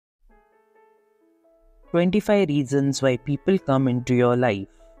25 reasons why people come into your life.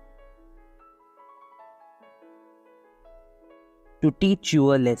 To teach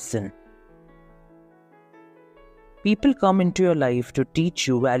you a lesson. People come into your life to teach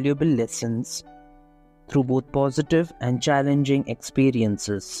you valuable lessons through both positive and challenging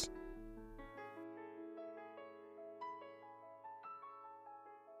experiences.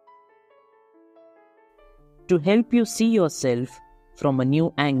 To help you see yourself from a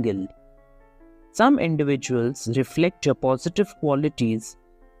new angle. Some individuals reflect your positive qualities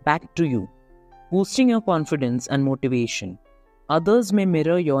back to you, boosting your confidence and motivation. Others may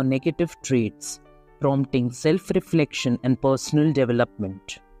mirror your negative traits, prompting self-reflection and personal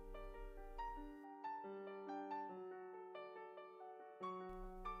development.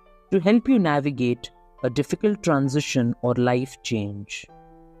 To help you navigate a difficult transition or life change.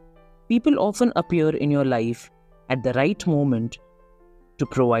 People often appear in your life at the right moment to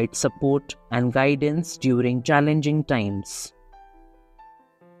provide support and guidance during challenging times.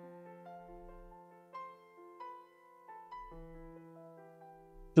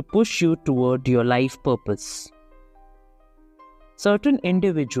 To push you toward your life purpose. Certain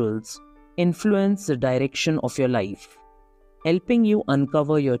individuals influence the direction of your life, helping you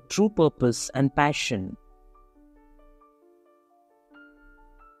uncover your true purpose and passion.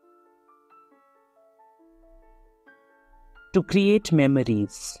 To create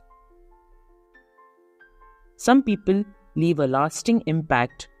memories. Some people leave a lasting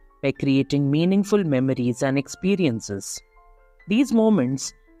impact by creating meaningful memories and experiences. These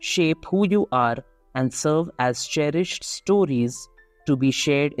moments shape who you are and serve as cherished stories to be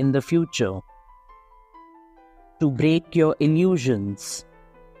shared in the future. To break your illusions.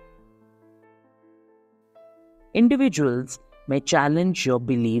 Individuals may challenge your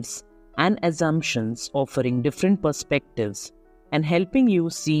beliefs and assumptions, offering different perspectives and helping you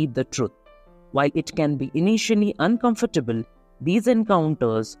see the truth. While it can be initially uncomfortable, these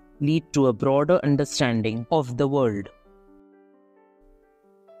encounters lead to a broader understanding of the world.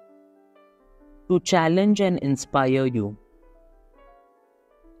 To challenge and inspire you.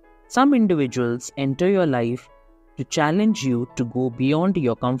 Some individuals enter your life to challenge you to go beyond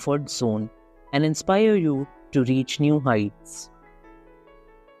your comfort zone and inspire you to reach new heights.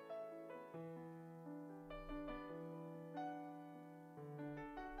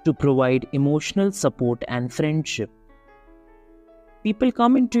 To provide emotional support and friendship. People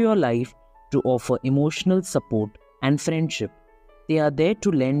come into your life to offer emotional support and friendship. They are there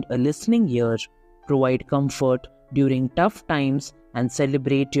to lend a listening ear, provide comfort during tough times, and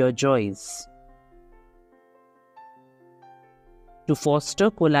celebrate your joys. To foster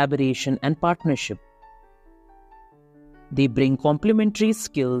collaboration and partnership. They bring complementary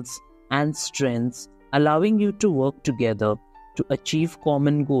skills and strengths, allowing you to work together to achieve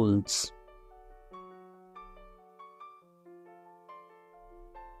common goals.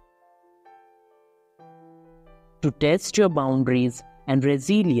 To test your boundaries and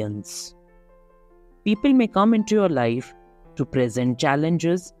resilience. People may come into your life to present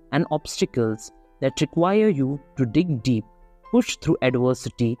challenges and obstacles that require you to dig deep, push through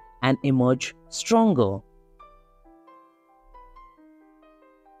adversity, and emerge stronger.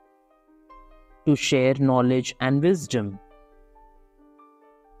 To share knowledge and wisdom.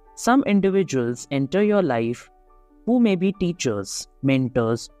 Some individuals enter your life who may be teachers,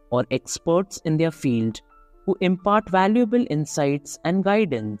 mentors, or experts in their field who impart valuable insights and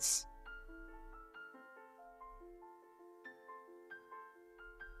guidance.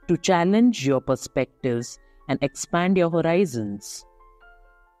 To challenge your perspectives and expand your horizons.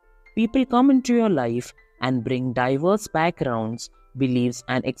 People come into your life and bring diverse backgrounds, beliefs,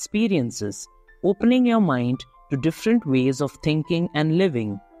 and experiences, opening your mind to different ways of thinking and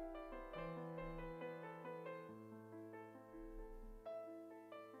living.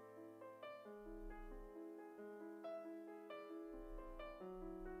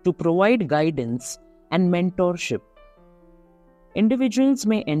 To provide guidance and mentorship. Individuals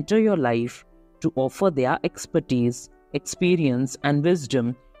may enter your life to offer their expertise, experience, and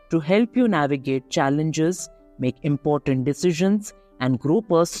wisdom to help you navigate challenges, make important decisions, and grow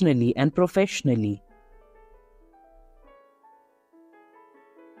personally and professionally.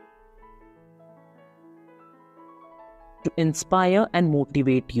 To inspire and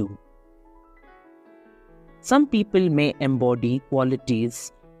motivate you. Some people may embody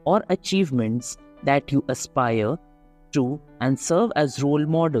qualities or achievements that you aspire to and serve as role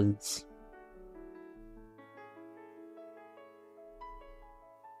models.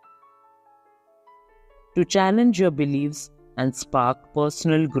 To challenge your beliefs and spark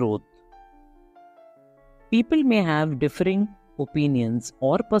personal growth. People may have differing opinions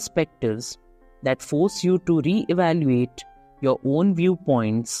or perspectives, that force you to re-evaluate your own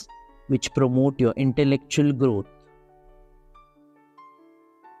viewpoints, which promote your intellectual growth.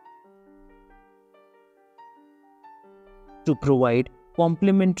 To provide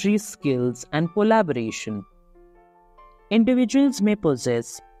complementary skills and collaboration. Individuals may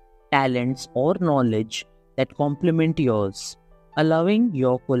possess talents or knowledge that complement yours, allowing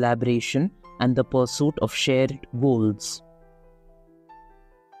your collaboration and the pursuit of shared goals.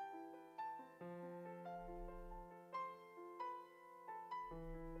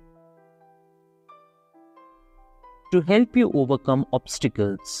 To help you overcome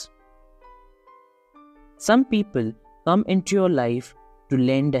obstacles. Some people come into your life to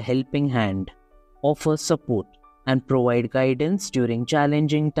lend a helping hand, offer support, and provide guidance during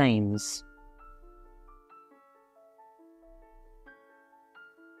challenging times.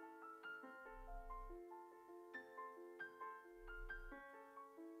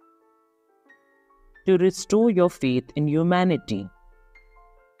 To restore your faith in humanity.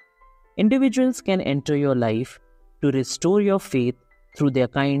 Individuals can enter your life to restore your faith through their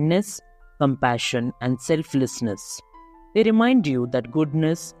kindness, compassion, and selflessness. They remind you that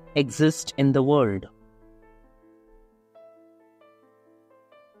goodness exists in the world.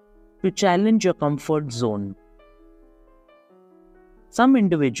 To challenge your comfort zone. Some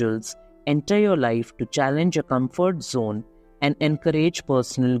individuals enter your life to challenge your comfort zone and encourage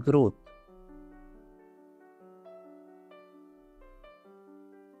personal growth.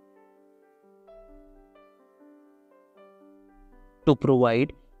 To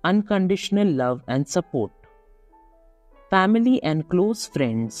provide unconditional love and support. Family and close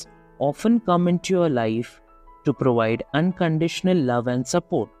friends often come into your life to provide unconditional love and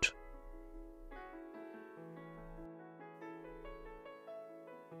support.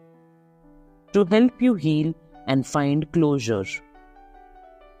 To help you heal and find closure.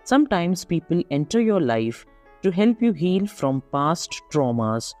 Sometimes people enter your life to help you heal from past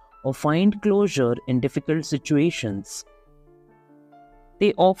traumas or find closure in difficult situations.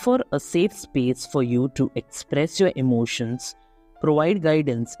 They offer a safe space for you to express your emotions, provide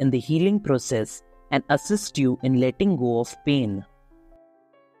guidance in the healing process, and assist you in letting go of pain.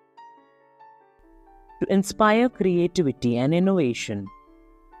 To inspire creativity and innovation.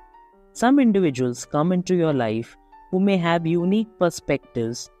 Some individuals come into your life who may have unique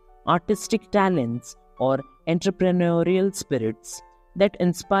perspectives, artistic talents, or entrepreneurial spirits that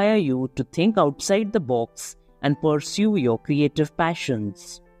inspire you to think outside the box and pursue your creative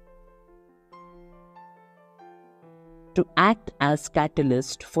passions. To act as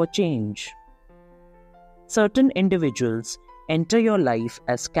catalyst for change. Certain individuals enter your life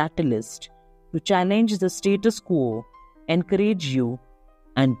as catalyst to challenge the status quo, encourage you,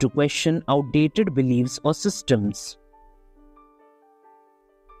 and to question outdated beliefs or systems.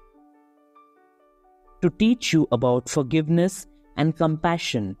 To teach you about forgiveness and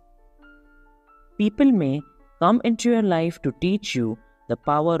compassion. People may come into your life to teach you the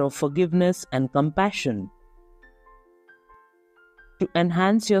power of forgiveness and compassion. To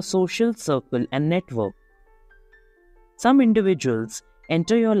enhance your social circle and network. Some individuals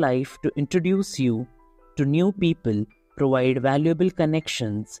enter your life to introduce you to new people, provide valuable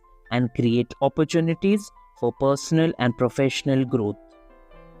connections, and create opportunities for personal and professional growth.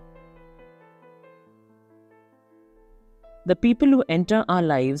 The people who enter our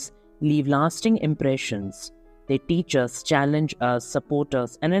lives leave lasting impressions. They teach us, challenge us, support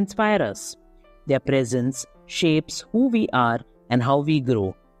us, and inspire us. Their presence shapes who we are and how we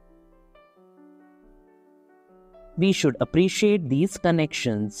grow. We should appreciate these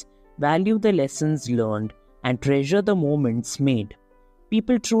connections, value the lessons learned, and treasure the moments made.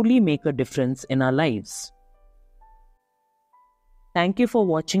 People truly make a difference in our lives. Thank you for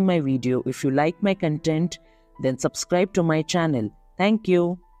watching my video. If you like my content, then subscribe to my channel. Thank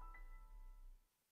you.